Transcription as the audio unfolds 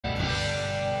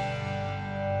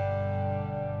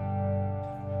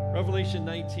Revelation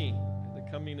 19, the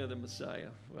coming of the Messiah.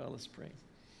 Well, let's pray.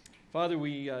 Father,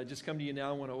 we just come to you now.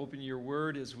 I want to open your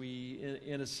word as we,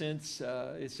 in a sense,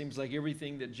 it seems like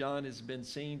everything that John has been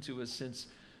saying to us since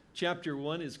chapter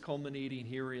 1 is culminating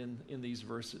here in these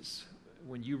verses.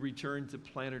 When you return to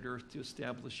planet Earth to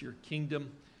establish your kingdom,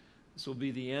 this will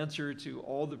be the answer to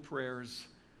all the prayers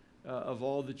of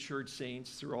all the church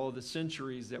saints through all the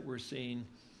centuries that we're seeing.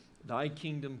 Thy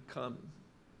kingdom come,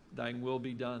 thine will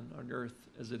be done on earth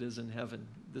as it is in heaven.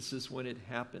 This is when it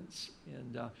happens,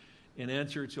 and in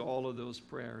answer to all of those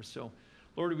prayers. So,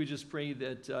 Lord, we just pray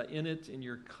that in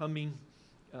your coming,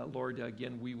 Lord,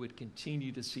 again, we would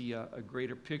continue to see a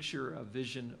greater picture, a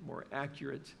vision, more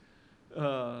accurate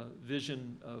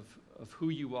vision of who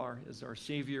you are as our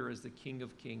Savior, as the King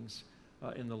of Kings,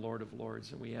 and the Lord of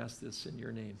Lords. And we ask this in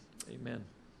your name. Amen.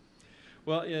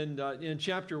 Well, in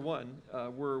chapter 1,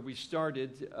 where we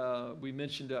started, we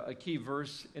mentioned a key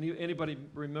verse. Anybody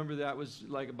remember that was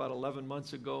like about 11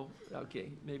 months ago?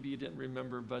 Okay, maybe you didn't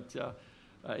remember, but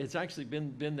it's actually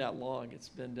been that long. It's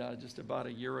been just about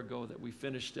a year ago that we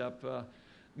finished up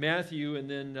Matthew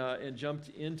and jumped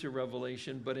into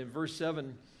Revelation. But in verse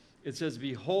 7, it says,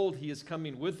 "Behold, he is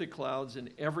coming with the clouds,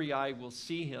 and every eye will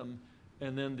see him."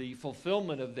 And then the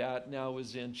fulfillment of that now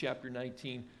is in chapter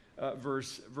 19.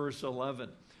 Verse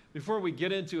 11. Before we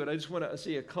get into it, I just want to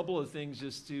say a couple of things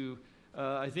just to,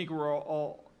 I think we're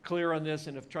all clear on this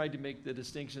and have tried to make the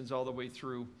distinctions all the way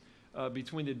through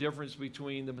between the difference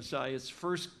between the Messiah's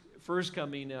first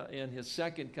coming and his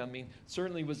second coming.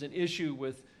 Certainly was an issue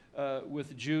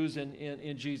with Jews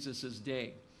in Jesus'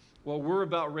 day. Well, we're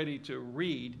about ready to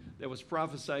read that was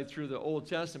prophesied through the Old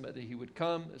Testament that he would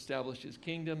come, establish his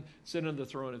kingdom, sit on the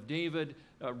throne of David,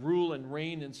 rule and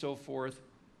reign and so forth.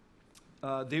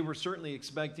 They were certainly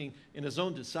expecting, and his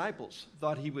own disciples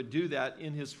thought he would do that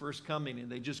in his first coming,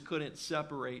 and they just couldn't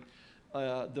separate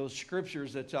those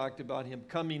scriptures that talked about him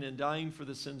coming and dying for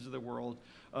the sins of the world,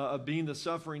 of being the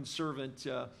suffering servant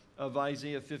of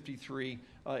Isaiah 53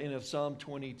 and of Psalm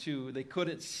 22. They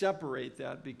couldn't separate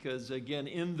that because, again,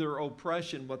 in their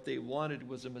oppression, what they wanted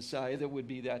was a Messiah that would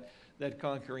be that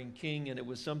conquering king, and it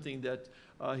was something that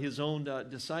his own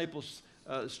disciples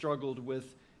struggled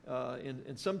with.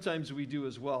 And sometimes we do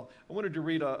as well. I wanted to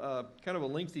read a kind of a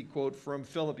lengthy quote from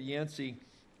Philip Yancey,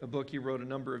 a book he wrote a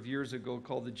number of years ago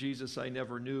called The Jesus I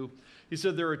Never Knew. He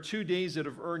said, "There are 2 days that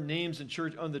have earned names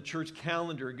on the church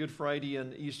calendar, Good Friday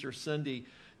and Easter Sunday.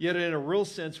 Yet in a real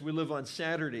sense, we live on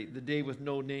Saturday, the day with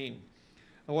no name.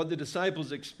 And what the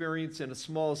disciples experienced in a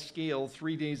small scale,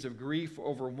 3 days of grief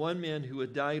over one man who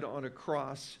had died on a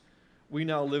cross, we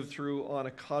now live through on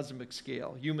a cosmic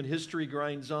scale. Human history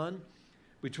grinds on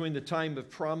between the time of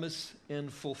promise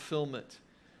and fulfillment.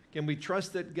 Can we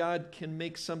trust that God can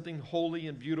make something holy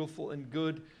and beautiful and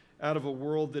good out of a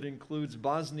world that includes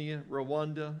Bosnia,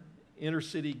 Rwanda,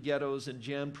 inner-city ghettos, and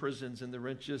jammed prisons in the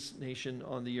richest nation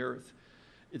on the earth?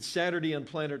 It's Saturday on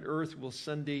planet Earth. Will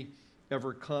Sunday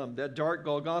ever come? That dark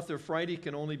Golgotha Friday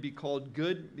can only be called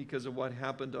good because of what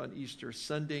happened on Easter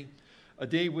Sunday, a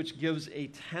day which gives a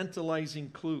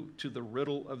tantalizing clue to the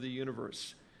riddle of the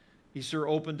universe. Easter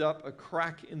opened up a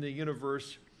crack in the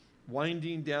universe,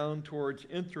 winding down towards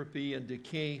entropy and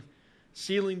decay,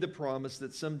 sealing the promise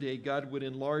that someday God would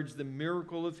enlarge the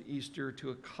miracle of Easter to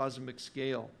a cosmic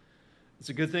scale. It's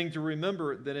a good thing to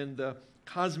remember that in the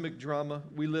cosmic drama,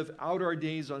 we live out our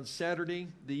days on Saturday,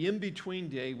 the in-between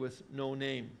day with no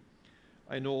name.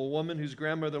 I know a woman whose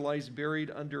grandmother lies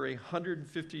buried under a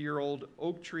 150-year-old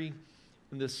oak tree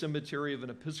in the cemetery of an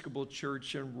Episcopal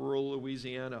church in rural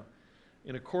Louisiana.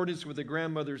 In accordance with the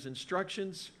grandmother's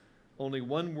instructions, only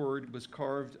one word was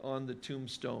carved on the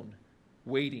tombstone: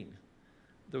 waiting.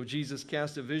 Though Jesus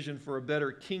cast a vision for a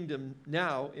better kingdom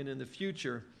now and in the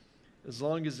future, as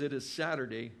long as it is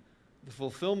Saturday, the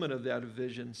fulfillment of that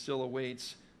vision still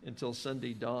awaits until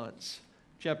Sunday dawns.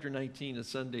 Chapter 19 is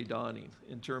Sunday dawning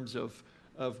in terms of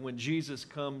when Jesus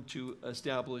come to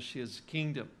establish his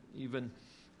kingdom. Even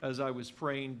as I was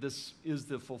praying, this is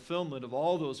the fulfillment of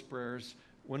all those prayers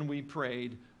when we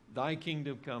prayed, "Thy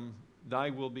kingdom come, thy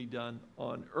will be done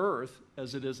on earth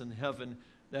as it is in heaven."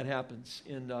 That happens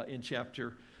in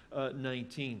chapter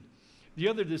 19. The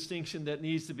other distinction that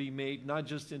needs to be made, not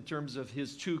just in terms of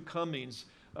his 2 comings,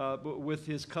 but with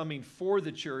his coming for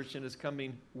the church and his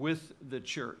coming with the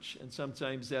church. And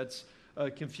sometimes that's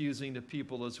confusing to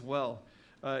people as well.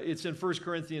 It's in 1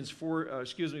 Thessalonians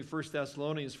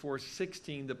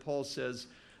 4:16 that Paul says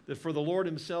that for the Lord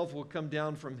himself will come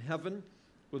down from heaven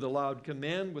with a loud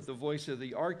command, with the voice of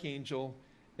the archangel,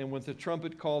 and with the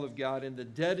trumpet call of God, and the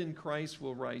dead in Christ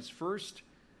will rise first.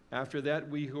 After that,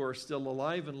 we who are still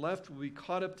alive and left will be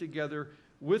caught up together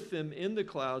with them in the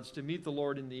clouds to meet the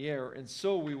Lord in the air, and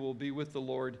so we will be with the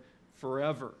Lord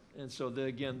forever. And so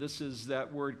again, this is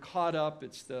that word caught up.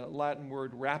 It's the Latin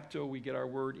word rapto. We get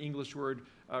our English word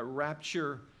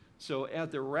rapture. So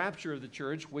at the rapture of the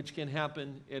church, which can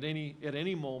happen at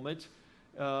any moment,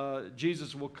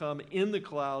 Jesus will come in the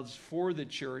clouds for the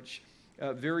church,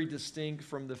 very distinct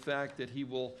from the fact that he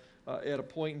will, at a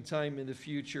point in time in the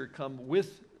future, come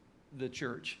with the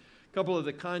church. A couple of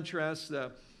the contrasts,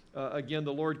 again,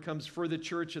 the Lord comes for the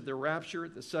church at the rapture,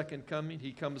 at the second coming.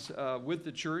 He comes with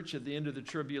the church at the end of the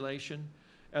tribulation.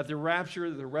 At the rapture,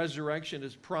 the resurrection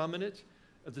is prominent.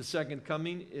 At the second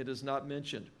coming, it is not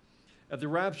mentioned. At the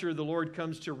rapture, the Lord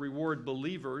comes to reward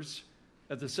believers.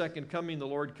 At the second coming, the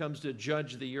Lord comes to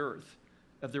judge the earth.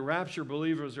 At the rapture,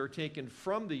 believers are taken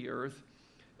from the earth.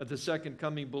 At the second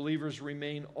coming, believers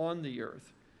remain on the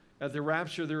earth. At the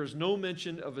rapture, there is no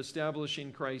mention of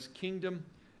establishing Christ's kingdom.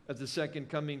 At the second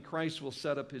coming, Christ will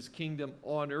set up his kingdom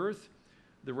on earth.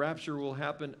 The rapture will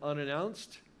happen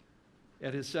unannounced.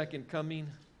 At his second coming,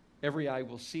 every eye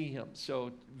will see him.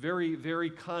 So very, very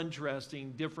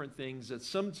contrasting different things that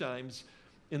sometimes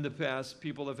in the past,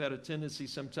 people have had a tendency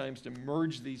sometimes to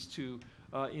merge these two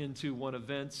into one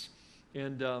event.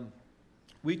 And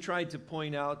we tried to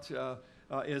point out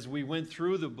as we went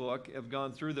through the book, have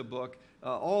gone through the book,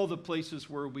 all the places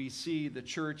where we see the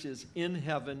church is in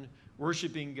heaven,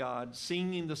 worshiping God,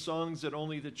 singing the songs that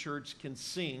only the church can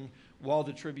sing while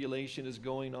the tribulation is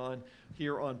going on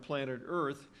here on planet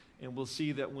Earth. And we'll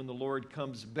see that when the Lord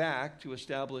comes back to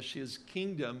establish his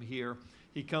kingdom here,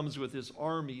 he comes with his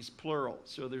armies, plural.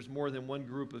 So there's more than one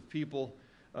group of people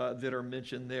that are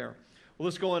mentioned there. Well,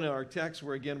 let's go on to our text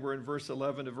where, again, we're in verse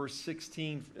 11 to verse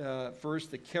 16.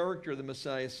 First, the character of the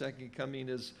Messiah's second coming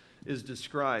is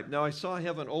described. Now I saw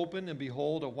heaven open, and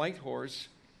behold, a white horse,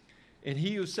 and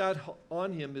he who sat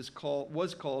on him was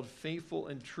called Faithful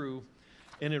and True,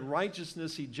 and in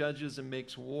righteousness he judges and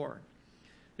makes war.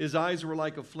 His eyes were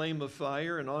like a flame of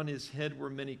fire, and on his head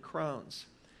were many crowns.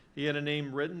 He had a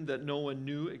name written that no one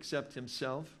knew except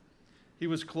himself. He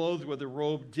was clothed with a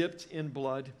robe dipped in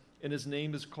blood, and his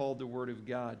name is called the Word of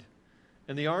God.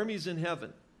 And the armies in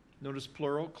heaven, notice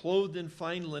plural, clothed in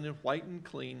fine linen, white and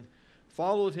clean,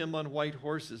 followed him on white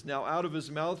horses. Now out of his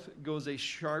mouth goes a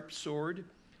sharp sword,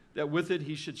 that with it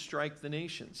he should strike the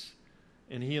nations.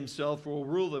 And he himself will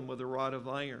rule them with a rod of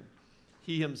iron.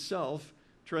 He himself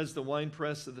treads the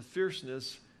winepress of the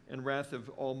fierceness and wrath of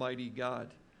Almighty God.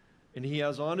 And he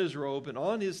has on his robe and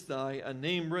on his thigh a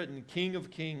name written, King of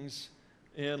Kings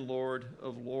and Lord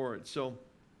of Lords. So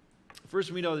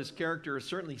first we know this character is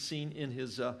certainly seen in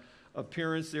his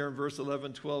appearance there in verse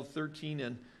 11, 12, 13,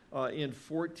 and in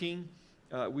 14.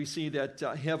 We see that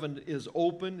heaven is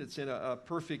open. It's in a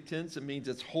perfect tense. It means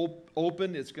it's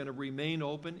open. It's going to remain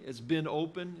open. It's been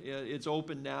open. It's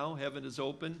open now. Heaven is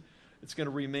open. It's going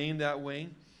to remain that way.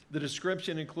 The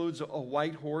description includes a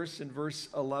white horse in verse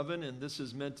 11, and this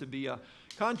is meant to be a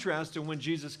contrast to when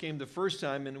Jesus came the first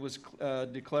time and was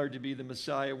declared to be the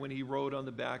Messiah when he rode on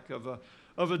the back of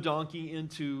a donkey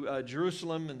into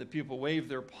Jerusalem, and the people waved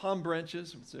their palm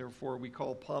branches, which therefore we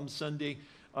call Palm Sunday,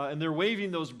 and they're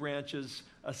waving those branches,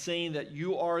 saying that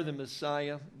you are the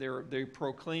Messiah. They're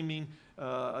proclaiming,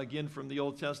 again from the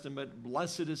Old Testament,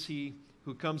 blessed is he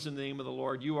who comes in the name of the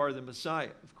Lord. You are the Messiah.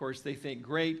 Of course, they think,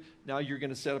 great, now you're going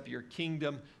to set up your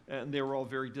kingdom. And they were all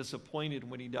very disappointed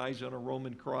when he dies on a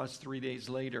Roman cross 3 days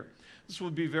later. This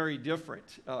would be very different.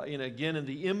 And again, in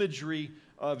the imagery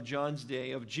of John's day,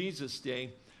 of Jesus'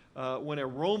 day, when a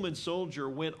Roman soldier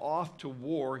went off to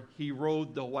war, he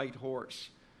rode the white horse.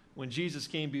 When Jesus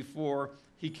came before,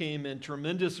 he came in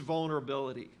tremendous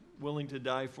vulnerability, willing to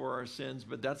die for our sins.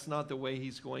 But that's not the way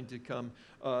he's going to come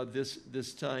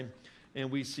this time. And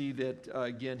we see that,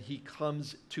 again, he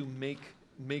comes to make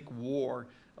war,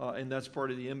 and that's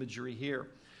part of the imagery here.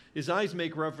 His eyes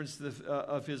make reference to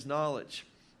of his knowledge.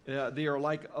 They are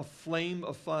like a flame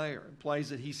of fire. It implies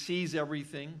that he sees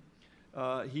everything.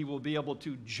 He will be able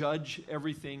to judge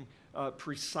everything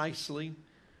precisely.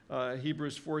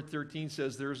 Hebrews 4:13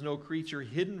 says, there is no creature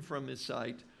hidden from his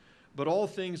sight, but all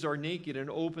things are naked and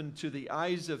open to the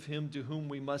eyes of him to whom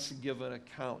we must give an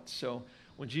account. So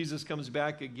when Jesus comes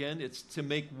back again, it's to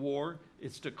make war,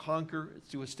 it's to conquer,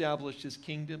 it's to establish his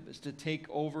kingdom, it's to take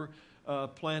over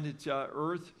planet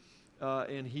Earth,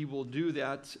 and he will do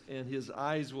that, and his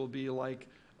eyes will be like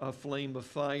a flame of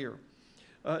fire.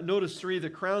 Notice 3, the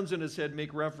crowns in his head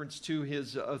make reference to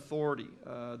his authority.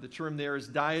 The term there is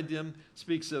diadem,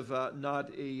 speaks of not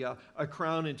a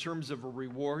crown in terms of a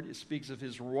reward. It speaks of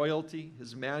his royalty,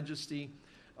 his majesty,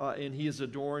 and he is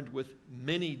adorned with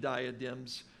many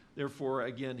diadems Therefore,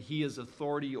 again, he has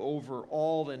authority over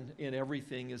all and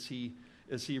everything as he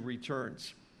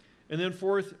returns. And then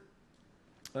fourth,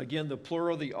 again, the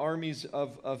plural, the armies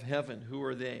of heaven. Who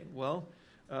are they? Well,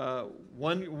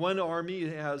 one army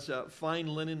has fine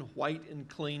linen, white and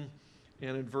clean.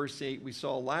 And in verse 8, we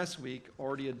saw last week,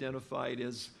 already identified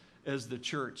as the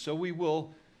church. So we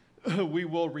will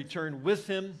return with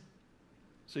him.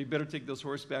 So you better take those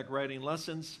horseback riding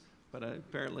lessons. But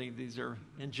apparently these are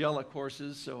angelic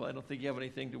horses, so I don't think you have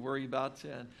anything to worry about.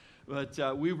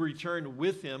 But we return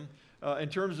with him. In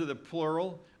terms of the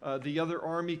plural, the other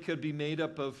army could be made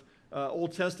up of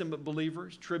Old Testament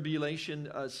believers, tribulation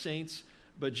saints.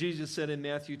 But Jesus said in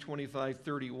Matthew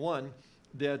 25:31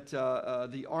 that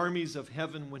the armies of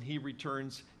heaven, when he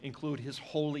returns, include his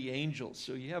holy angels.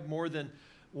 So you have more than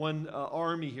one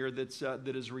army here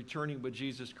that is returning with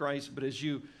Jesus Christ. But as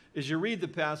you read the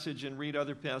passage and read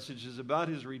other passages about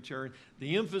his return,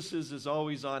 the emphasis is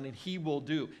always on, and he will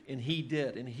do, and he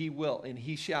did, and he will, and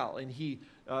he shall, and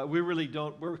we really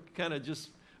don't, we're kind of just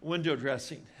window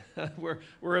dressing.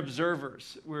 we're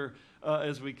observers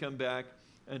as we come back.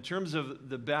 In terms of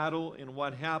the battle and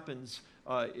what happens,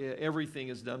 everything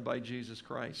is done by Jesus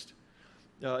Christ.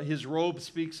 His robe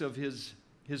speaks of his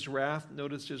wrath.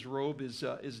 Notice his robe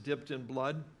is dipped in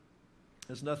blood.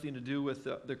 Has nothing to do with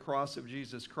the cross of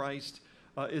Jesus Christ.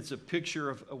 It's a picture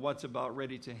of what's about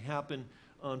ready to happen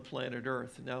on planet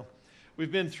Earth. Now,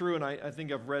 we've been through, and I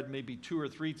think I've read maybe 2 or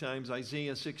 3 times,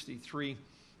 Isaiah 63,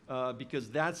 because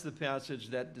that's the passage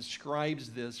that describes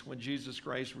this when Jesus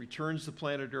Christ returns to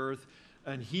planet Earth,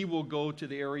 and he will go to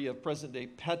the area of present-day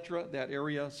Petra, that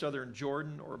area, southern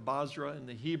Jordan, or Basra in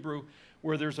the Hebrew,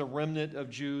 where there's a remnant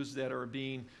of Jews that are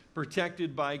being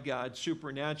protected by God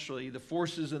supernaturally. The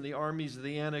forces and the armies of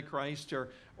the Antichrist are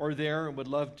there and would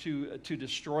love to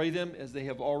destroy them, as they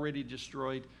have already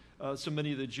destroyed so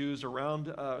many of the Jews around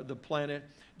the planet.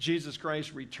 Jesus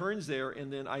Christ returns there,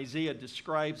 and then Isaiah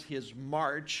describes his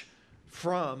march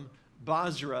from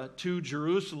Basra to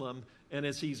Jerusalem. And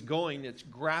as he's going, it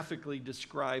graphically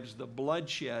describes the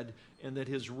bloodshed and that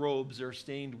his robes are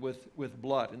stained with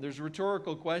blood. And there's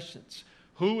rhetorical questions.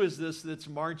 Who is this that's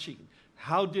marching?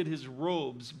 How did his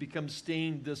robes become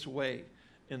stained this way?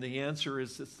 And the answer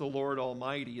is it's the Lord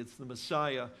Almighty. It's the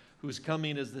Messiah who's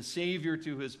coming as the Savior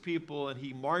to his people. And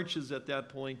he marches at that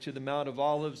point to the Mount of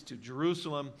Olives, to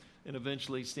Jerusalem, and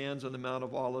eventually stands on the Mount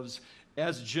of Olives,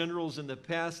 as generals in the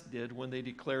past did when they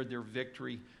declared their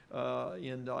victory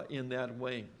in that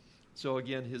way. So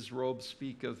again, his robes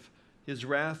speak of his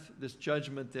wrath, this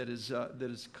judgment that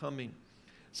is coming.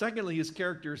 Secondly, his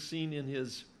character is seen in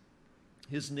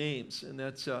his names, and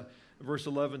that's verse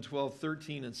 11, 12,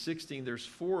 13, and 16. There's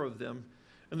 4 of them.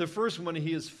 And the first one,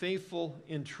 he is faithful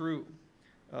and true.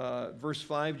 Verse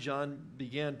 5, John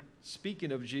began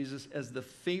speaking of Jesus as the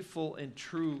faithful and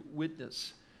true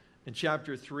witness. In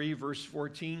chapter 3, verse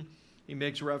 14, he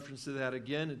makes reference to that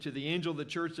again. And to the angel of the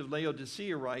church of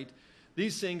Laodicea write,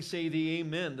 these things say the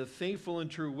Amen, the faithful and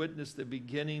true witness, the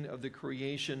beginning of the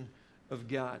creation of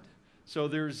God. So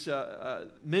there's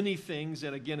many things,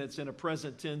 and again, it's in a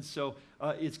present tense, so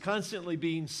it's constantly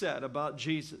being said about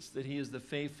Jesus, that he is the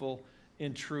faithful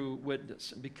and true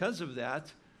witness. And because of that,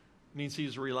 it means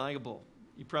he's reliable.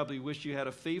 You probably wish you had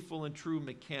a faithful and true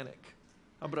mechanic.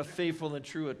 How about a faithful and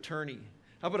true attorney?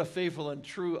 How about a faithful and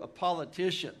true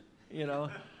politician? You know,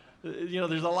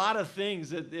 there's a lot of things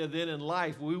that in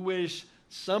life we wish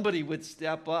somebody would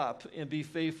step up and be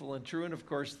faithful and true. And of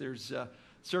course, there's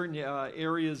certain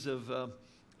areas of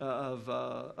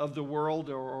the world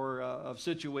or of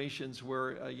situations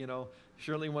where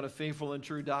surely want a faithful and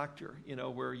true doctor.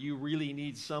 Where you really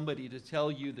need somebody to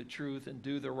tell you the truth and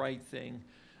do the right thing.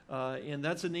 And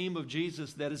that's the name of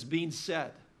Jesus that is being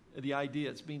said. The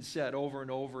idea, it's being said over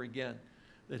and over again,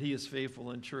 that he is faithful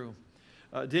and true.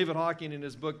 David Hawking, in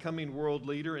his book, Coming World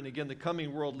Leader, and again, the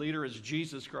coming world leader is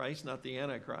Jesus Christ, not the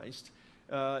Antichrist.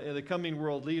 In the coming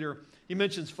world leader, he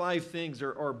mentions 5 things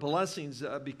or blessings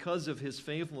because of his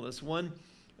faithfulness. One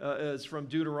is from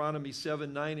Deuteronomy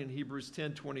 7:9 and Hebrews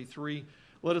 10:23.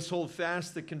 Let us hold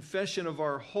fast the confession of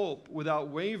our hope without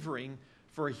wavering,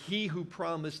 for he who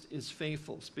promised is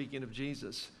faithful. Speaking of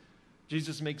Jesus.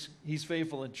 He's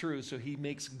faithful and true, so he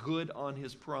makes good on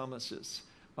his promises.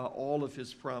 All of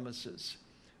his promises.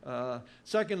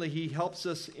 Secondly, he helps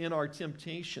us in our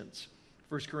temptations.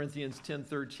 1 Corinthians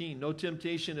 10:13. No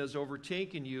temptation has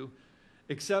overtaken you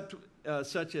except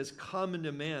such as common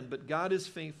to man, but God is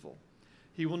faithful.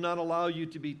 He will not allow you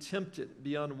to be tempted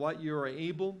beyond what you are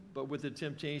able, but with the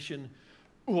temptation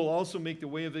will also make the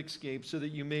way of escape so that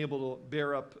you may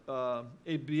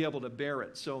be able to bear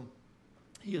it. So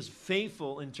he is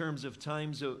faithful in terms of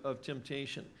times of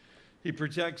temptation. He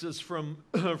protects us from,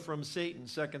 from Satan,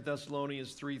 2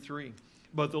 Thessalonians 3:3.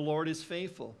 But the Lord is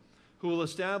faithful, who will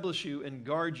establish you and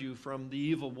guard you from the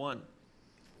evil one.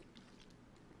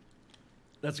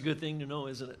 That's a good thing to know,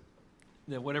 isn't it?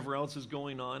 That whatever else is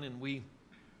going on, and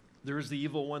there's the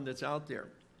evil one that's out there.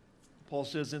 Paul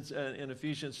says in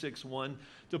Ephesians 6:1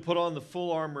 to put on the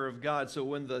full armor of God, so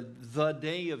when the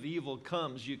day of evil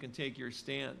comes, you can take your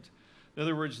stand. In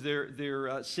other words,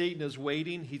 Satan is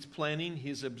waiting, he's planning,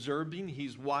 he's observing,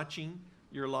 he's watching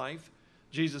your life.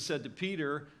 Jesus said to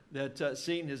Peter that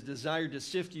Satan has desired to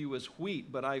sift you as wheat,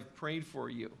 but I've prayed for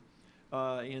you.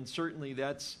 And certainly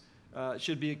that's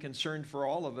should be a concern for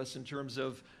all of us in terms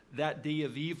of that day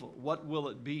of evil. What will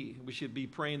it be? We should be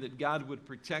praying that God would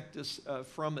protect us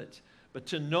from it. But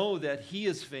to know that he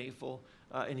is faithful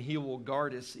and he will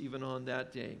guard us even on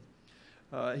that day.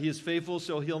 He is faithful,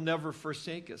 so he'll never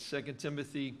forsake us. 2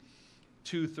 Timothy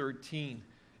 2:13.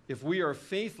 If we are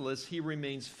faithless, he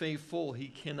remains faithful. He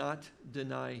cannot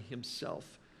deny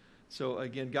himself. So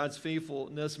again, God's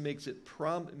faithfulness makes it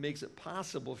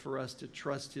possible for us to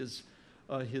trust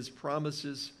his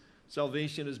promises.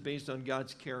 Salvation is based on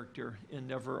God's character and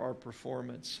never our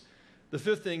performance. The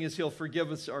fifth thing is he'll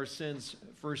forgive us our sins,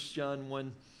 1 John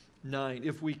 1:9.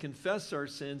 If we confess our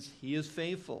sins, he is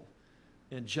faithful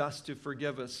and just to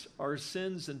forgive us our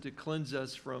sins and to cleanse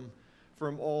us from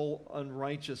all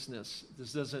unrighteousness.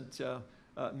 This doesn't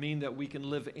mean that we can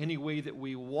live any way that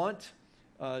we want,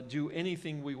 do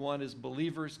anything we want as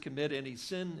believers, commit any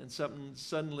sin, and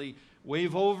suddenly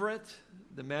wave over it.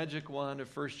 The magic wand of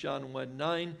 1 John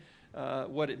 1:9.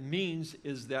 What it means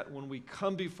is that when we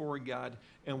come before God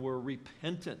and we're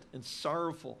repentant and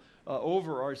sorrowful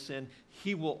over our sin,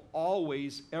 he will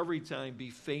always, every time, be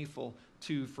faithful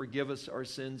to forgive us our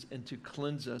sins and to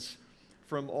cleanse us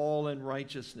from all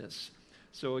unrighteousness.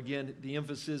 So again, the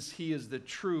emphasis, he is the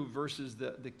true versus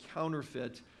the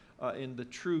counterfeit, and the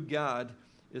true God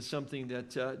is something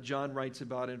that John writes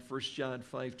about in 1 John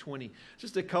 5:20.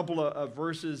 Just a couple of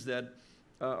verses that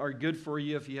are good for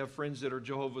you if you have friends that are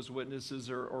Jehovah's Witnesses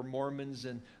or Mormons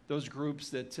and those groups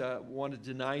that want to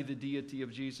deny the deity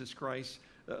of Jesus Christ.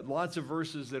 Lots of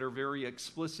verses that are very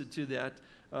explicit to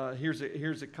that.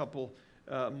 Here's a couple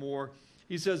more.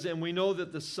 He says, and we know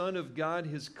that the Son of God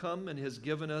has come and has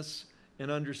given us an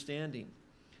understanding,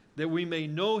 that we may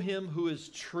know him who is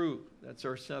true. That's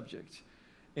our subject.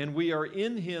 And we are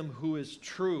in him who is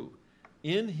true,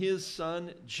 in his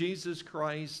Son, Jesus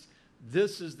Christ.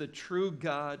 This is the true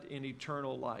God in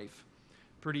eternal life.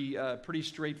 Pretty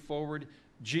straightforward.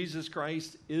 Jesus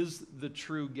Christ is the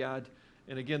true God.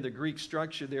 And again, the Greek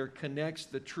structure there connects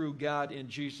the true God and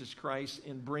Jesus Christ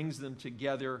and brings them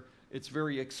together. It's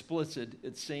very explicit.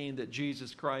 It's saying that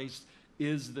Jesus Christ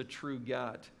is the true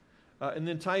God. And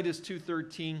then Titus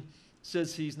 2:13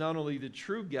 says he's not only the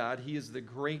true God, he is the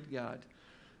great God.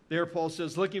 There Paul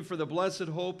says, looking for the blessed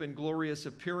hope and glorious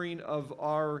appearing of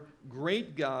our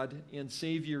great God and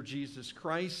Savior Jesus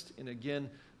Christ. And again,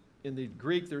 in the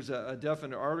Greek, there's a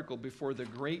definite article before the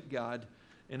great God.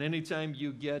 And anytime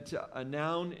you get a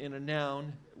noun and a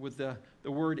noun with the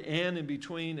word "and" in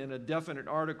between and a definite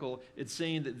article, it's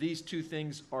saying that these two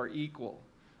things are equal.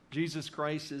 Jesus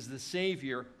Christ is the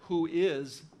Savior who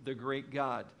is the great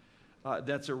God.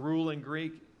 That's a rule in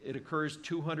Greek. It occurs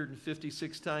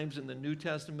 256 times in the New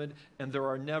Testament, and there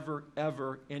are never,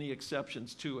 ever any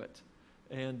exceptions to it.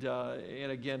 And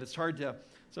again, it's hard to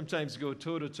sometimes go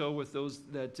toe-to-toe with those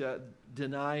that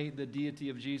deny the deity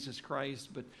of Jesus Christ,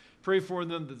 but pray for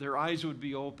them that their eyes would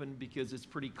be open because it's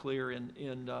pretty clear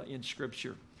in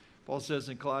Scripture. Paul says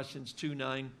in Colossians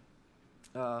 2:9,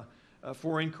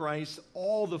 for in Christ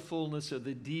all the fullness of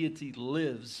the deity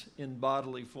lives in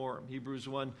bodily form. Hebrews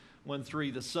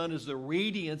 1:3, the Son is the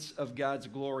radiance of God's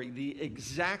glory, the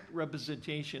exact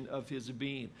representation of his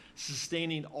being,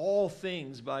 sustaining all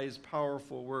things by his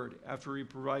powerful word. After he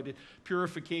provided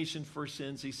purification for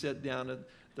sins, he sat down at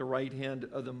the right hand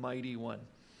of the Mighty One.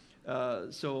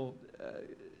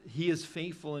 He is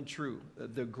faithful and true,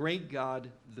 the great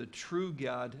God, the true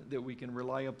God that we can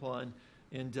rely upon,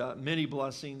 and many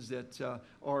blessings that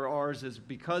are ours is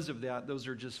because of that. Those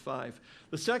are just 5.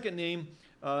 The second name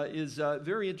is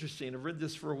very interesting. I've read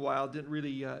this for a while, didn't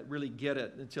really get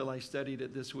it until I studied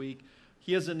it this week.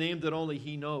 He has a name that only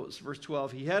he knows. Verse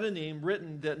 12, he had a name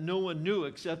written that no one knew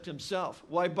except himself.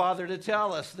 Why bother to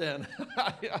tell us then?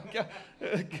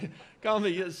 Call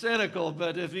me cynical,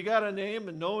 but if you got a name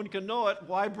and no one can know it,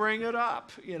 why bring it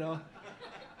up, you know?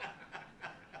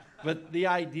 But the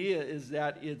idea is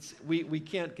that we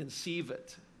can't conceive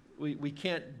it. We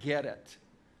can't get it.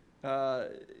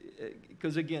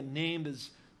 Because again, name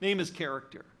is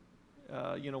character.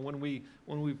 When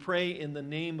we pray in the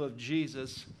name of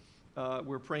Jesus,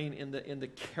 we're praying in the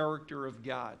character of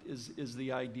God is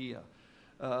the idea.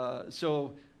 There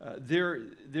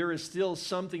is still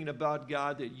something about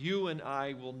God that you and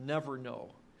I will never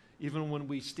know. Even when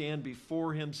we stand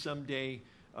before him someday,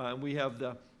 and we have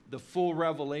the full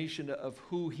revelation of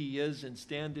who he is and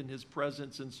stand in his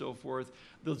presence and so forth,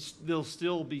 there'll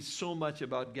still be so much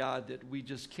about God that we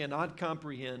just cannot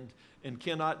comprehend and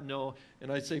cannot know.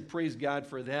 And I say praise God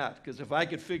for that, because if I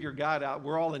could figure God out,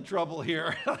 we're all in trouble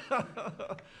here.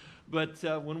 But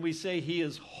when we say he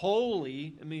is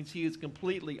holy, it means he is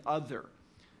completely other.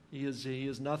 He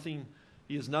is nothing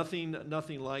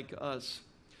like us.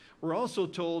 We're also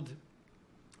told,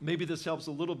 maybe this helps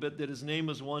a little bit, that his name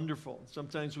is wonderful.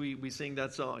 Sometimes we sing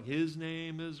that song, his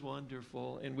name is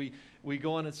wonderful. And we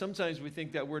go on, and sometimes we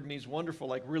think that word means wonderful,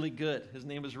 like really good. His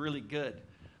name is really good.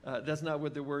 That's not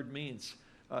what the word means.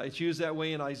 It's used that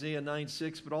way in Isaiah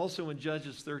 9:6, but also in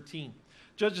Judges 13.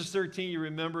 Judges 13, you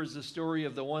remember, is the story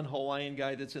of the one Hawaiian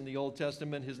guy that's in the Old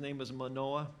Testament. His name is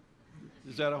Manoah.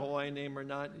 Is that a Hawaiian name or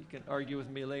not? You can argue with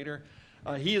me later.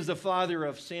 He is the father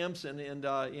of Samson,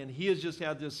 and he has just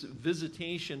had this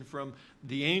visitation from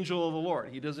the angel of the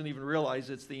Lord. He doesn't even realize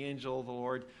it's the angel of the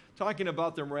Lord, talking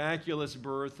about the miraculous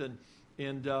birth and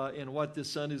what the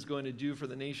son is going to do for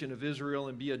the nation of Israel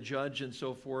and be a judge and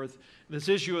so forth. This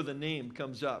issue of the name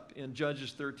comes up in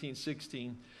Judges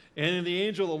 13:16. And the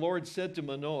angel of the Lord said to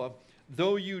Manoah,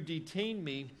 though you detain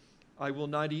me, I will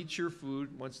not eat your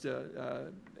food. Wants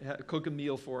to cook a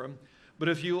meal for him. But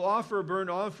if you offer a burnt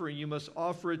offering, you must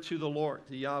offer it to the Lord,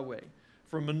 to Yahweh.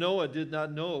 For Manoah did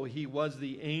not know he was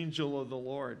the angel of the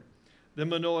Lord. Then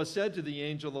Manoah said to the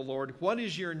angel of the Lord, what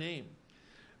is your name?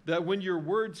 That when your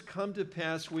words come to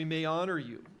pass, we may honor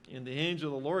you. And the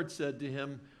angel of the Lord said to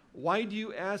him, why do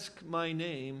you ask my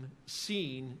name,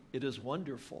 seeing it is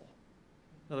wonderful?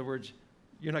 In other words,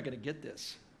 you're not going to get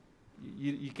this.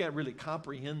 You can't really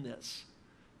comprehend this.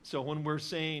 So when we're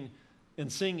saying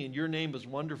and singing, your name is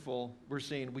wonderful, we're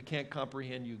saying we can't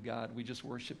comprehend you, God. We just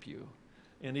worship you.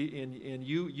 And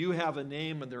you have a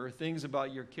name, and there are things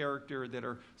about your character that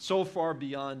are so far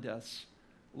beyond us,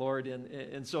 Lord.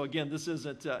 And so again, this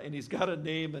isn't, and he's got a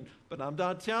name, but I'm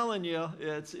not telling you,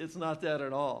 it's not that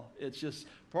at all. It's just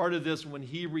part of this. When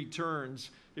he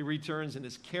returns, and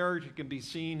his character can be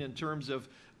seen in terms of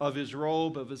his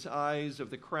robe, of his eyes, of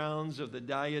the crowns, of the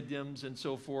diadems, and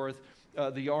so forth,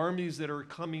 the armies that are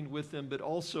coming with him, but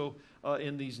also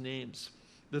in these names.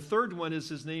 The third one is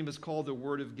his name is called the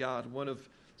Word of God.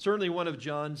 Certainly one of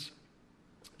John's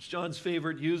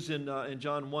favorite, used in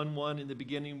John 1:1. In the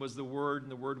beginning was the Word,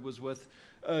 and the Word was with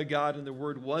God, and the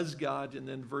Word was God. And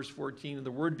then verse 14, and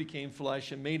the Word became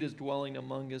flesh and made his dwelling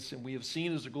among us, and we have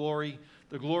seen his glory,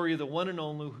 the glory of the one and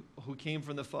only who came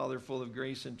from the Father, full of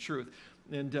grace and truth.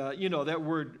 And that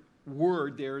word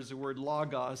there is the word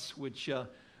logos, which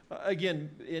again,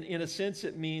 in a sense,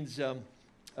 it means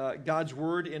God's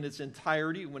word in its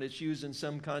entirety when it's used in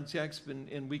some context,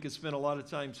 and we could spend a lot of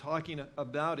time talking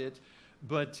about it.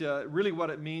 But really what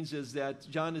it means is that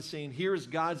John is saying, here's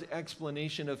God's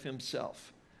explanation of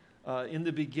himself. In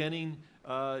the beginning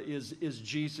is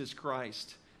Jesus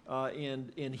Christ,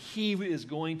 and he is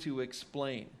going to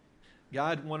explain.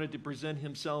 God wanted to present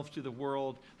himself to the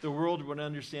world. The world would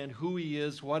understand who he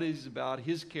is, what he's about,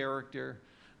 his character,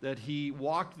 that he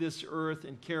walked this earth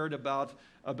and cared about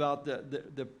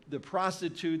the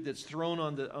prostitute that's thrown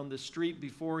on the street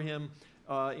before him,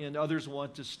 and others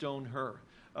want to stone her.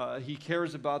 He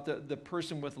cares about the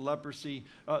person with leprosy,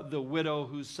 the widow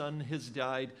whose son has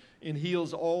died, and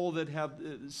heals all that have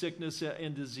sickness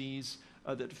and disease,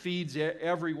 that feeds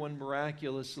everyone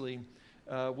miraculously.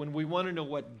 When we want to know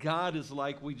what God is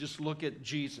like, we just look at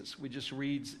Jesus. We just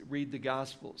read the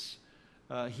Gospels.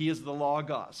 He is the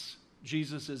Logos.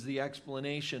 Jesus is the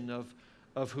explanation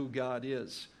of who God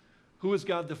is. Who is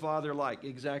God the Father like?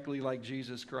 Exactly like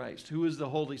Jesus Christ. Who is the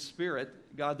Holy Spirit?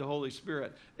 God the Holy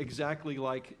Spirit. Exactly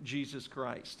like Jesus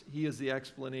Christ. He is the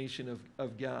explanation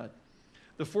of God.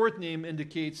 The fourth name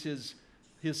indicates his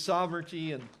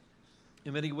sovereignty, and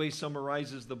in many ways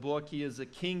summarizes the book. He is the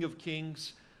King of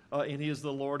Kings, and he is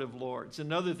the Lord of Lords.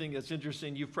 Another thing that's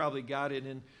interesting, you've probably got it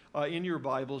in your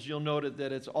Bibles. You'll note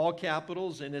that it's all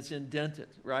capitals and it's indented,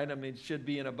 right? I mean, it should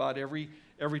be in about every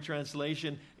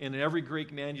translation, and in every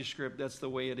Greek manuscript, that's the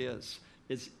way it is.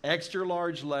 It's extra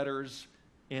large letters,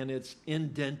 and it's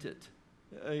indented.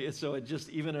 So it just,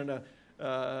 even in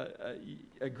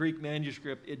a Greek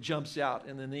manuscript, it jumps out.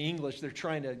 And in the English, they're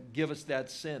trying to give us that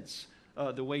sense.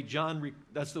 That's the way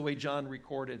John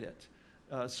recorded it.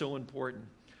 So important.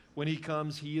 When he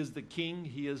comes, he is the King,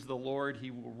 he is the Lord, he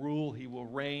will rule, he will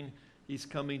reign, He's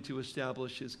coming to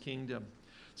establish his kingdom.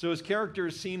 So his character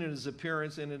is seen in his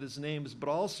appearance and in his names, but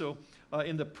also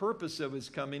in the purpose of his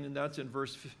coming, and that's in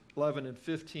verse 11 and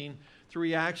 15.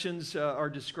 Three actions are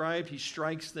described. He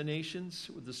strikes the nations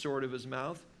with the sword of his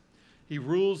mouth. He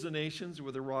rules the nations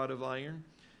with a rod of iron.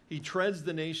 He treads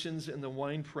the nations in the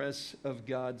winepress of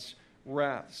God's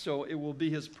wrath. So it will be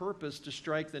his purpose to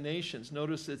strike the nations.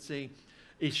 Notice it's a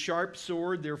sharp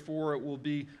sword, therefore it will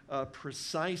be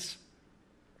precise.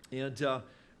 And a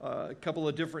couple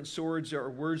of different swords or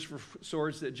words for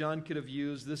swords that John could have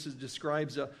used. This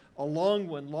describes a long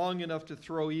one, long enough to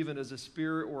throw even as a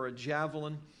spear or a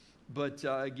javelin. But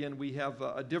again, we have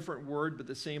a different word, but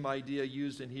the same idea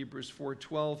used in Hebrews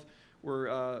 4:12,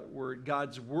 where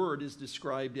God's word is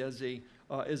described as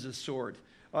a sword.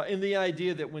 In the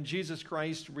idea that when Jesus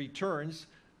Christ returns,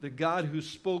 the God who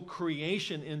spoke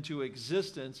creation into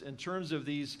existence in terms of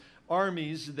these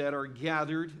armies that are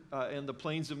gathered in the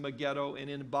plains of Megiddo and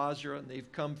in Basra, and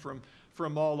they've come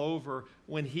from all over.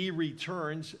 When he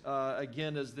returns,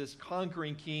 again, as this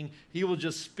conquering king, he will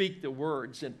just speak the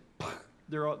words, and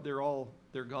they're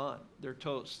gone. They're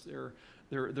toast.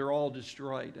 They're all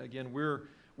destroyed. Again,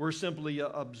 we're simply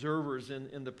observers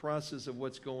in the process of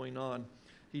what's going on.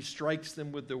 He strikes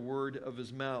them with the word of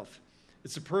his mouth.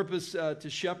 It's a purpose to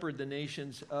shepherd the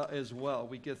nations as well.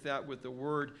 We get that with the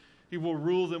word. He will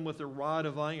rule them with a rod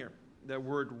of iron. That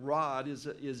word rod is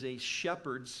a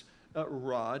shepherd's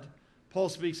rod. Paul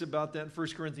speaks about that in 1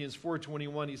 Corinthians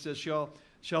 4:21. He says,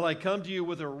 Shall I come to you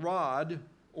with a rod,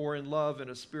 or in love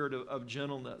and a spirit of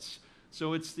gentleness?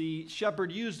 So it's the shepherd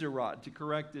used a rod to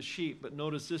correct the sheep, but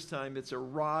notice this time it's a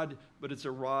rod, but it's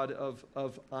a rod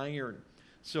of iron.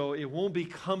 So it won't be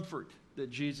comfort that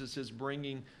Jesus is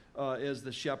bringing as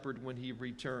the shepherd when he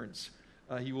returns.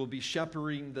 He will be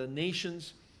shepherding the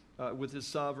nations with his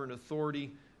sovereign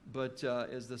authority, but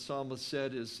as the psalmist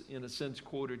said, is in a sense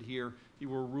quoted here, he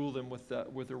will rule them with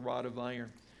a rod of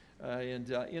iron. And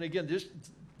again,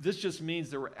 this just means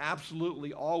there will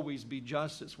absolutely always be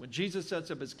justice. When Jesus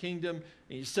sets up his kingdom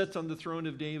and he sits on the throne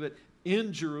of David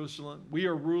in Jerusalem, we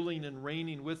are ruling and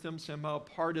reigning with him, somehow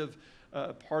part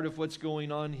of what's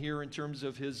going on here in terms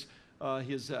of his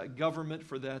government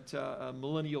for that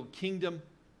millennial kingdom,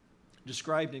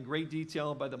 described in great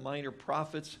detail by the minor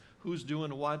prophets, who's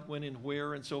doing what, when, and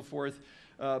where, and so forth.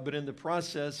 But in the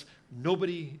process,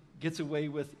 nobody gets away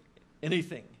with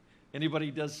anything.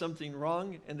 Anybody does something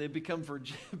wrong, and they become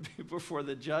before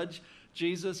the judge,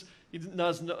 Jesus, he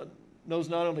knows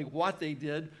not only what they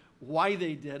did, why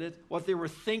they did it, what they were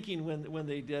thinking when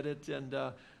they did it, and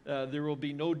there will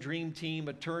be no dream team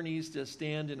attorneys to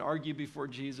stand and argue before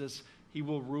Jesus. He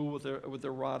will rule with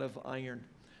a rod of iron.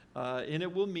 And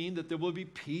it will mean that there will be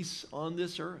peace on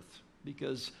this earth,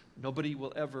 because nobody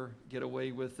will ever get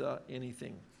away with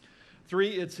anything. 3,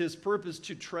 it's his purpose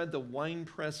to tread the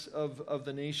winepress of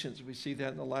the nations. We see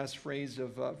that in the last phrase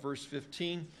of verse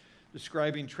 15,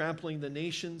 describing trampling the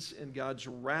nations in God's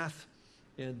wrath.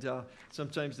 And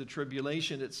sometimes the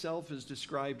tribulation itself is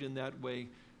described in that way,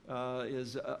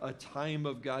 as a time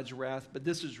of God's wrath. But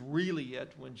this is really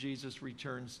it when Jesus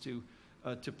returns to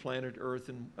planet Earth.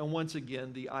 And once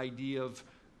again, the idea of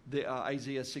the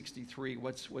Isaiah 63,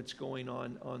 what's going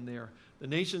on there. The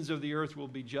nations of the earth will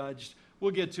be judged. We'll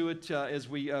get to it as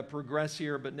we progress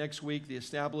here, but next week, the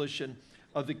establishment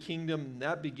of the kingdom,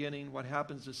 that beginning, what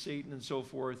happens to Satan and so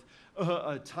forth,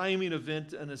 a timing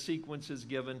event and a sequence is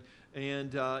given.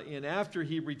 And after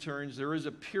he returns, there is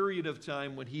a period of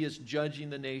time when he is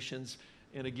judging the nations.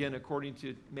 And again, according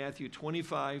to Matthew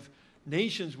 25,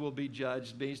 nations will be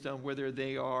judged based on whether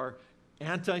they are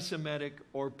anti-Semitic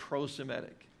or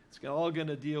pro-Semitic. It's all going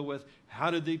to deal with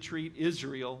how did they treat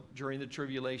Israel during the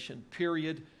tribulation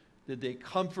period. Did they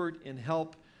comfort and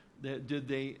help? Did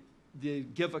they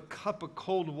give a cup of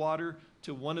cold water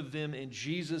to one of them in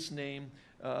Jesus' name?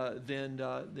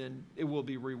 Then it will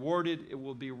be rewarded. It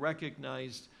will be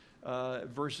recognized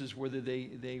versus whether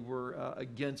they were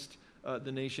against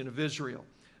the nation of Israel.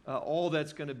 All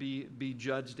that's going to be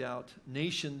judged out.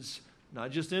 Nations,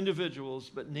 not just individuals,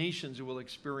 but nations will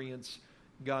experience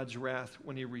God's wrath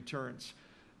when he returns.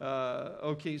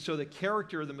 Okay, so the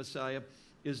character of the Messiah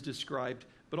is described,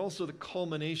 but also the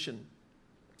culmination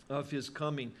of his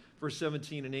coming. Verse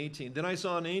 17 and 18. Then I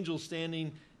saw an angel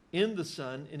standing in the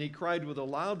sun, and he cried with a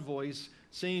loud voice,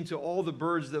 saying to all the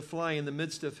birds that fly in the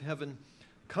midst of heaven,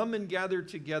 come and gather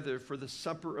together for the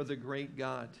supper of the great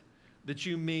God, that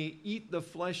you may eat the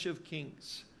flesh of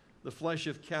kings, the flesh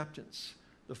of captains,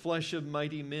 the flesh of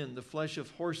mighty men, the flesh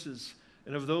of horses,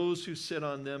 and of those who sit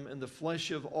on them, and the flesh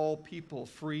of all people,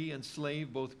 free and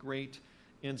slave, both great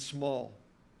and small.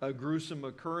 A gruesome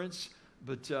occurrence,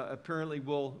 but apparently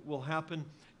will happen.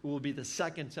 It will be the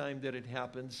second time that it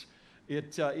happens.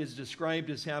 It is described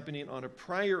as happening on a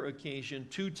prior occasion.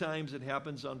 2 times it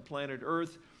happens on planet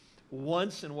Earth.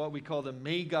 Once in what we call the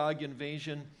Magog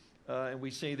invasion, and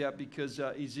we say that because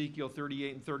Ezekiel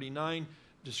 38 and 39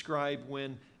 describe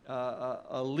when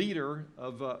a leader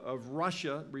of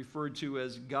Russia, referred to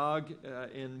as Gog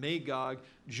and Magog,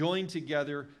 joined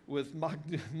together with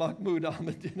Mahmoud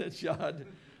Ahmadinejad.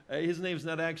 His name's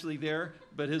not actually there,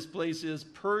 but his place is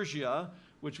Persia,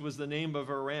 which was the name of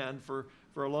Iran for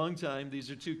a long time. These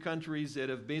are 2 countries that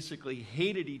have basically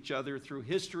hated each other through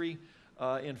history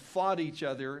and fought each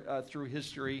other through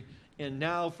history. And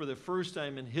now, for the first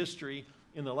time in history,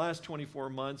 in the last 24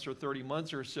 months or 30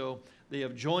 months or so, they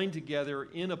have joined together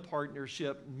in a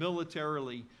partnership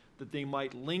militarily that they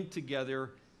might link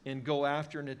together and go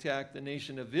after and attack the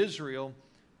nation of Israel.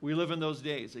 We live in those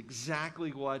days,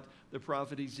 exactly what the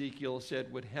prophet Ezekiel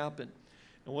said would happen.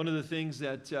 And one of the things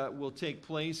that will take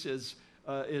place is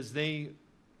they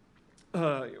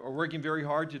are working very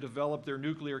hard to develop their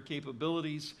nuclear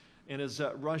capabilities, and as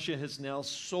Russia has now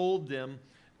sold them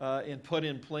and put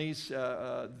in place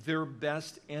their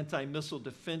best anti-missile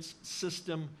defense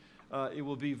system, it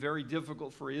will be very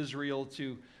difficult for Israel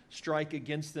to strike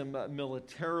against them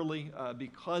militarily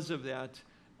because of that.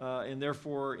 And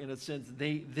therefore, in a sense,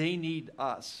 they need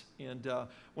us. And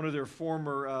one of their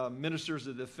former ministers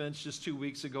of defense just 2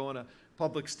 weeks ago in a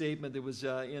public statement that was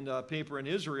in a paper in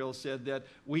Israel said that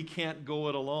we can't go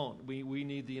it alone. We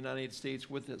need the United States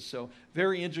with us. So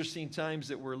very interesting times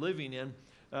that we're living in.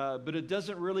 But it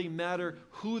doesn't really matter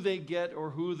who they get or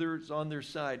who's on their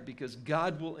side, because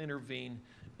God will intervene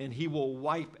and he will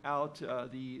wipe out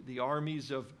the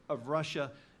armies of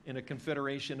Russia in a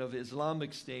confederation of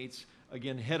Islamic states,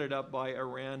 again, headed up by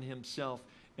Iran himself.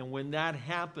 And when that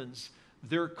happens,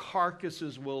 their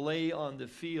carcasses will lay on the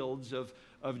fields of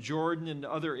Jordan and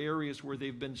other areas where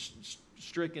they've been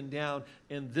stricken down,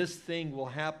 and this thing will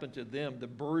happen to them. The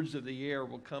birds of the air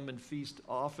will come and feast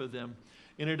off of them.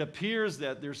 And it appears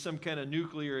that there's some kind of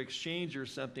nuclear exchange or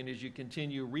something as you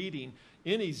continue reading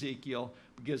in Ezekiel,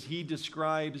 because he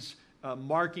describes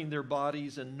marking their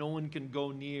bodies and no one can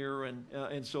go near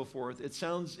and so forth. It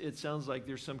sounds like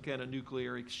there's some kind of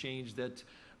nuclear exchange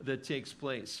that takes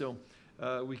place. So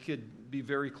we could be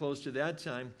very close to that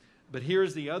time. But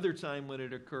here's the other time when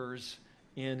it occurs,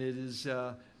 and it is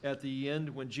at the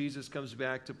end when Jesus comes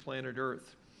back to planet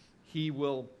Earth. He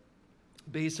will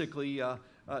basically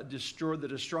destroy. The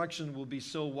destruction will be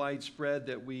so widespread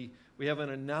that we have an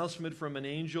announcement from an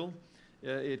angel.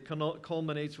 It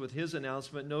culminates with his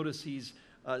announcement. Notice he's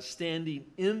standing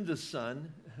in the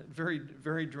sun. Very,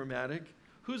 very dramatic.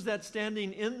 Who's that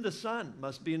standing in the sun?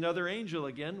 Must be another angel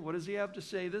again. What does he have to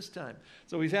say this time?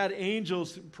 So we've had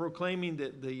angels proclaiming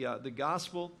the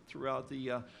gospel throughout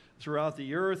the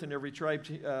earth, and every tribe,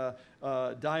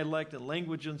 dialect, and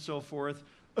language, and so forth.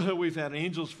 We've had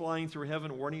angels flying through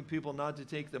heaven, warning people not to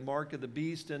take the mark of the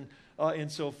beast,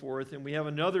 and so forth. And we have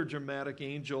another dramatic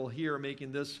angel here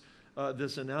making this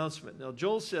announcement. Now,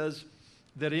 Joel says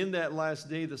that in that last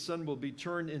day, the sun will be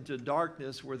turned into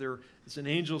darkness, where there is an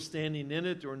angel standing in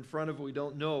it or in front of it, we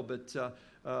don't know. But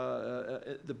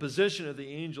the position of the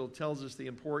angel tells us the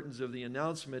importance of the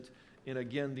announcement. And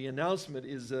again, the announcement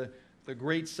is the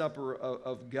great supper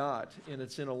of God. And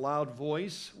it's in a loud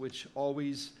voice, which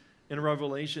always in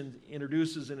Revelation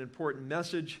introduces an important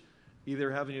message,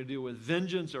 either having to do with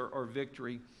vengeance or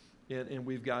victory. And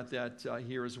we've got that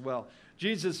here as well.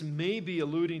 Jesus may be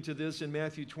alluding to this in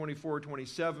Matthew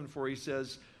 24:27, for he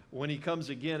says, when he comes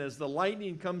again, as the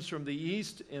lightning comes from the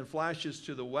east and flashes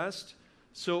to the west,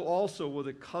 so also will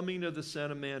the coming of the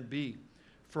Son of Man be.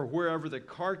 For wherever the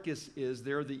carcass is,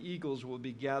 there the eagles will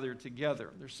be gathered together.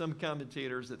 There's some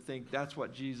commentators that think that's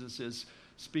what Jesus is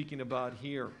speaking about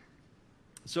here.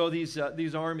 So these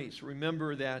armies,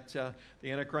 remember that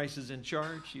the Antichrist is in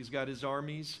charge. He's got his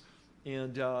armies.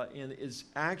 And is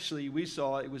actually, we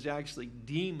saw it was actually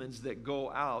demons that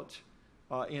go out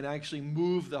and actually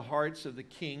move the hearts of the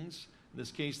kings, in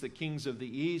this case the kings of the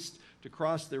east, to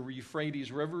cross the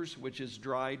Euphrates rivers, which is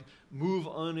dried, move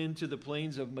on into the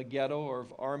plains of Megiddo or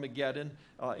of Armageddon,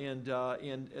 and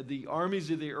the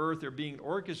armies of the earth are being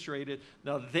orchestrated.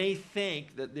 Now they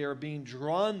think that they're being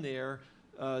drawn there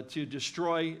to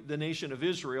destroy the nation of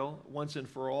Israel once and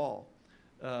for all.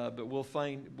 But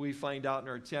we find out in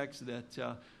our text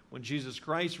that when Jesus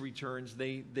Christ returns,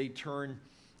 they turn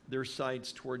their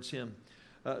sights towards him.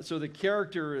 So the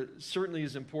character certainly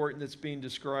is important that's being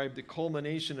described. The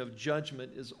culmination of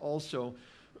judgment is also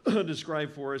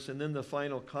described for us. And then the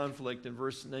final conflict in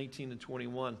verse 19 and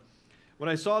 21. When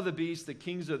I saw the beast, the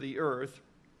kings of the earth,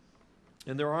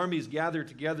 and their armies gathered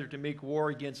together to make war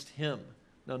against him.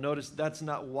 Now notice that's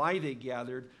not why they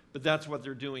gathered, but that's what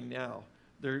they're doing now.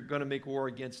 They're going to make war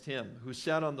against him, who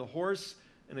sat on the horse,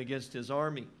 and against his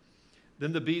army.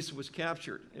 Then the beast was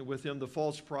captured, and with him the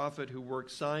false prophet who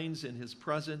worked signs in his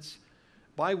presence,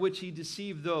 by which he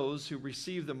deceived those who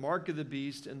received the mark of the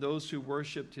beast and those who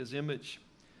worshipped his image.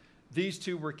 These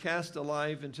two were cast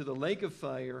alive into the lake of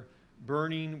fire,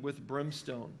 burning with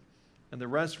brimstone. And the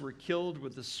rest were killed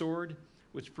with the sword,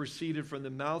 which proceeded from the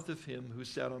mouth of him who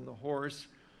sat on the horse.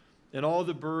 And all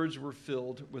the birds were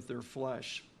filled with their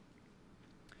flesh.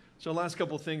 So last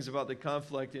couple of things about the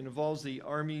conflict. It involves the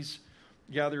armies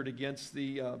gathered against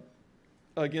the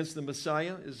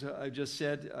Messiah. As I just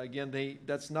said, again,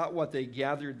 that's not what they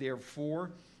gathered there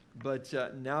for. But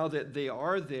now that they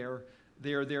are there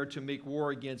to make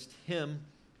war against him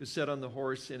who sat on the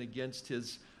horse and against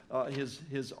his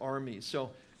army.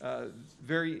 So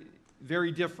very,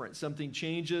 very different. Something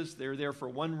changes. They're there for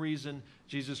one reason.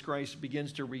 Jesus Christ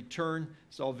begins to return.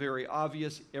 It's all very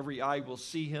obvious. Every eye will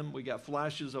see him. We got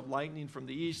flashes of lightning from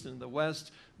the east and the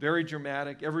west. Very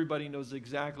dramatic. Everybody knows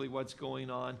exactly what's going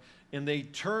on. And they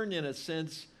turn, in a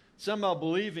sense, somehow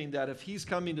believing that if he's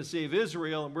coming to save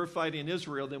Israel and we're fighting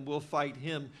Israel, then we'll fight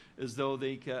him, as though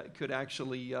they could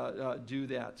actually do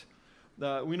that.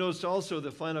 We notice also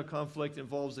the final conflict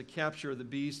involves the capture of the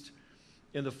beast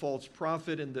and the false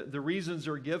prophet, and the reasons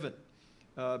are given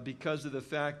because of the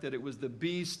fact that it was the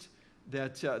beast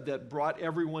that brought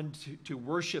everyone to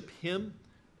worship him.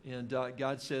 And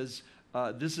God says,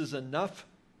 this is enough.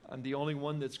 I'm the only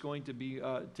one that's going to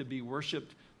be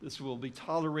worshipped. This will be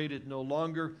tolerated no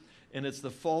longer. And it's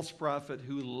the false prophet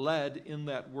who led in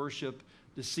that worship,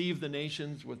 deceived the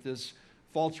nations with this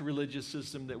false religious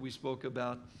system that we spoke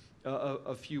about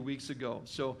a few weeks ago.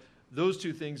 So those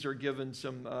two things are given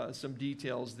some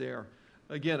details there.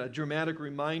 Again, a dramatic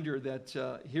reminder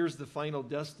that here's the final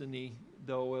destiny,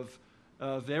 though,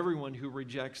 of everyone who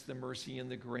rejects the mercy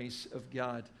and the grace of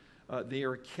God. They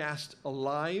are cast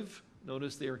alive.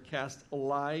 Notice they are cast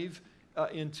alive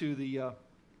into the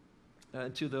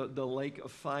lake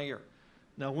of fire.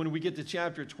 Now, when we get to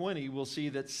chapter 20, we'll see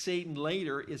that Satan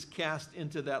later is cast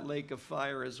into that lake of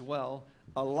fire as well.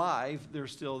 Alive, they're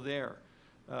still there.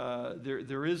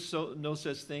 There is no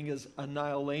such thing as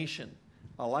annihilation.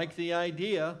 I like the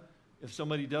idea, if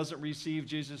somebody doesn't receive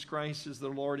Jesus Christ as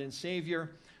their Lord and Savior,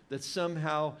 that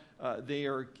somehow they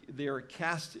are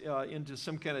cast into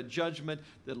some kind of judgment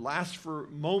that lasts for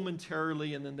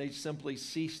momentarily, and then they simply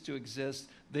cease to exist.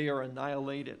 They are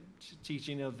annihilated.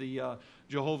 Teaching of the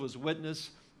Jehovah's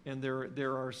Witness, and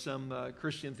there are some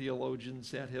Christian theologians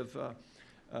that have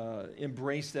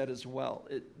embraced that as well.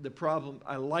 The problem,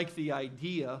 I like the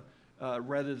idea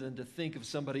rather than to think of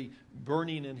somebody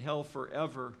burning in hell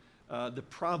forever. The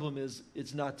problem is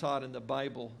it's not taught in the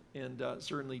Bible, and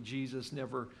certainly Jesus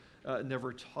never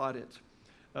taught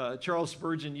it. Charles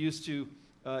Spurgeon used to,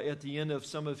 at the end of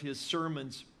some of his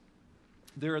sermons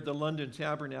there at the London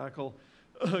Tabernacle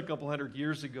a couple hundred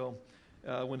years ago,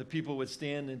 when the people would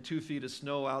stand in 2 feet of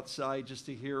snow outside just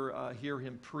to hear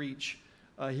him preach,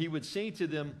 he would say to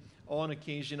them on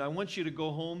occasion, I want you to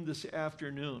go home this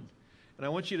afternoon, and I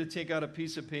want you to take out a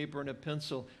piece of paper and a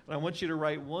pencil, and I want you to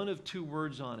write one of two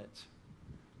words on it.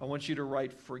 I want you to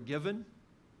write forgiven,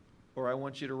 or I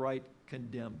want you to write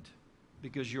condemned,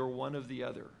 because you're one of the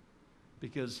other.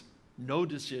 Because no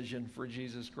decision for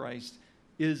Jesus Christ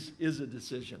is a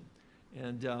decision.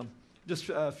 And just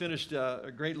finished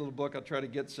a great little book. I'll try to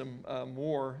get some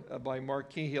more by Mark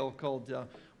Cahill called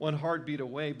One Heartbeat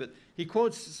Away. But he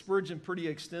quotes Spurgeon pretty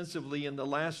extensively in the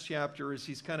last chapter, as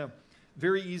he's kind of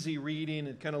very easy reading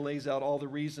and kind of lays out all the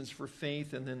reasons for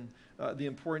faith, and then the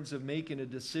importance of making a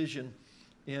decision.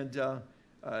 And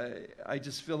I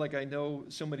just feel like I know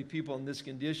so many people in this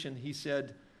condition. He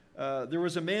said, there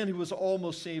was a man who was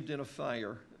almost saved in a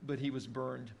fire, but he was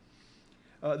burned.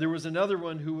 There was another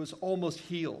one who was almost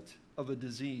healed of a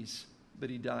disease, but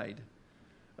he died.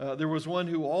 There was one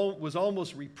who was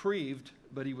almost reprieved,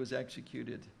 but he was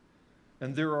executed.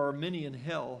 And there are many in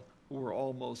hell who were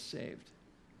almost saved.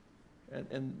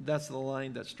 And that's the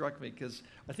line that struck me, because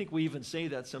I think we even say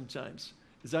that sometimes.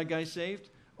 Is that guy saved?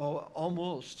 Oh,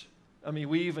 almost. I mean,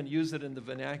 we even use it in the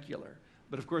vernacular.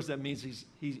 But of course, that means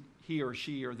he or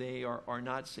she or they are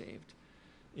not saved.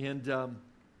 And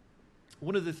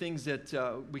one of the things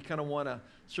that we kind of want to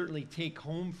certainly take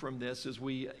home from this as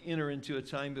we enter into a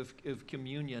time of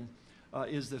communion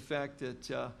is the fact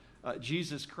that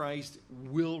Jesus Christ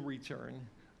will return.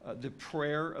 The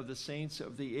prayer of the saints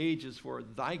of the ages for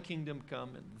thy kingdom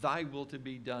come and thy will to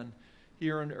be done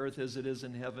here on earth as it is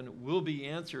in heaven will be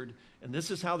answered. And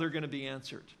this is how they're going to be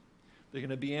answered. They're going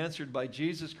to be answered by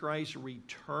Jesus Christ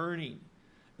returning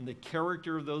in the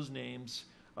character of those names,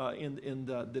 in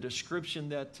the description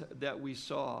that we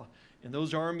saw. And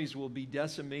those armies will be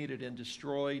decimated and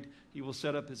destroyed. He will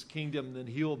set up his kingdom, and then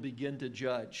he will begin to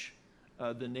judge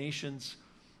the nations.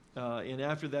 And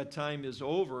after that time is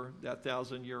over, that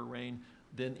 1,000-year reign,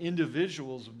 then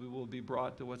individuals will be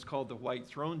brought to what's called the white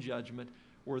throne judgment,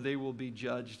 where they will be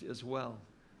judged as well.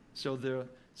 So the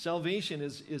salvation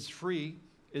is free.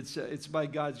 It's by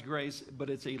God's grace, but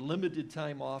it's a limited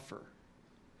time offer.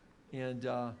 And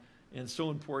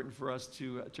so important for us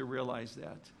to realize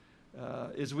that.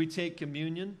 As we take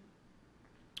communion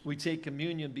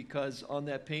because on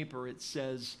that paper it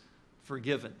says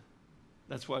forgiven.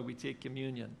 That's why we take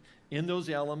communion. In those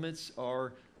elements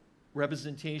are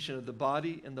representation of the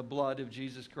body and the blood of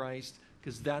Jesus Christ,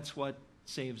 because that's what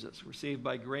saves us. We're saved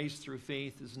by grace through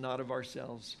faith. It's not of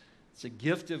ourselves. It's a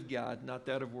gift of God, not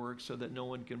that of works, so that no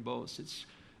one can boast. It's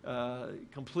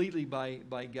completely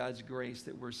by God's grace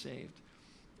that we're saved.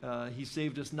 He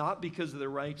saved us not because of the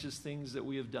righteous things that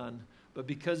we have done, but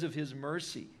because of his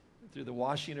mercy, through the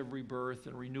washing of rebirth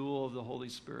and renewal of the Holy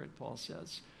Spirit, Paul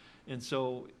says. And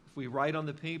so if we write on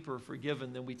the paper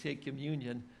forgiven, then we take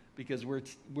communion because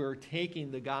we're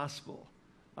taking the gospel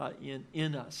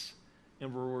in us,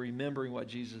 and we're remembering what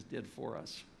Jesus did for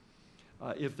us.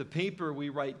 If the paper we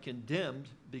write condemned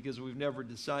because we've never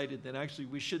decided, then actually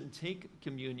we shouldn't take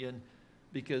communion,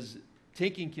 because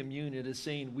taking communion is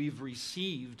saying we've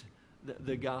received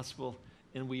the gospel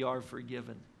and we are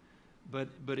forgiven.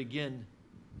 But again,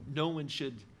 no one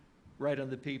should write on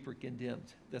the paper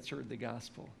condemned that's heard the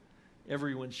gospel.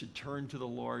 Everyone should turn to the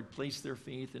Lord, place their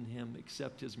faith in him,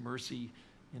 accept his mercy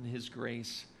and his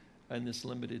grace in this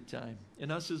limited time.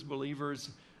 And us as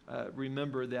believers,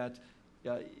 remember that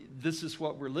this is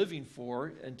what we're living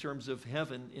for in terms of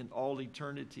heaven in all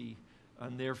eternity.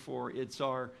 And therefore, it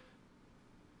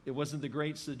wasn't the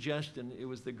great suggestion, it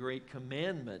was the great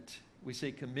commandment. We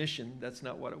say commission, that's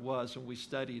not what it was when we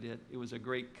studied it. It was a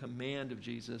great command of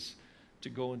Jesus to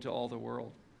go into all the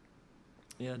world.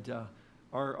 And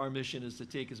our mission is to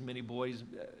take as many boys,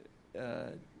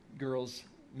 girls,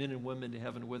 men and women to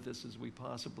heaven with us as we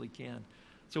possibly can.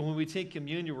 So when we take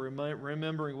communion, we're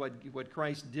remembering what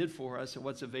Christ did for us and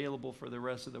what's available for the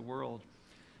rest of the world.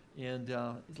 And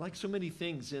it's like so many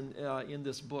things in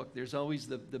this book, there's always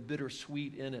the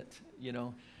bittersweet in it. You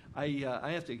know,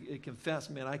 I have to confess,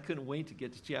 man, I couldn't wait to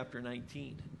get to chapter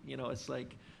 19. You know, it's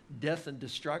like death and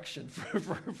destruction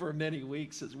for many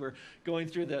weeks as we're going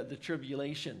through the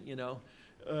tribulation. You know,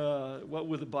 what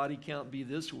will the body count be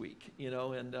this week? You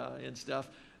know, and stuff.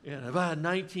 And about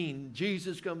 19,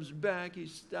 Jesus comes back, he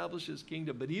establishes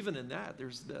kingdom. But even in that,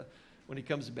 there's when he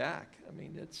comes back, I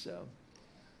mean, it's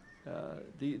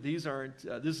these aren't.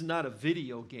 This is not a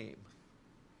video game,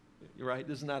 right?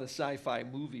 This is not a sci-fi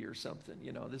movie or something.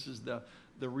 You know, this is the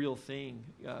real thing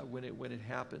when it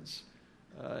happens,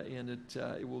 and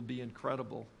it will be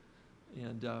incredible.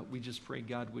 And we just pray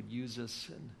God would use us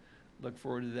and look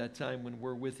forward to that time when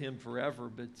we're with him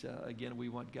forever. But again, we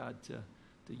want God to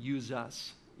use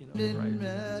us. You know, right?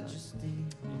 Majesty,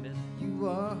 Amen. you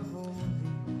are holy,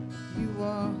 you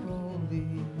are holy.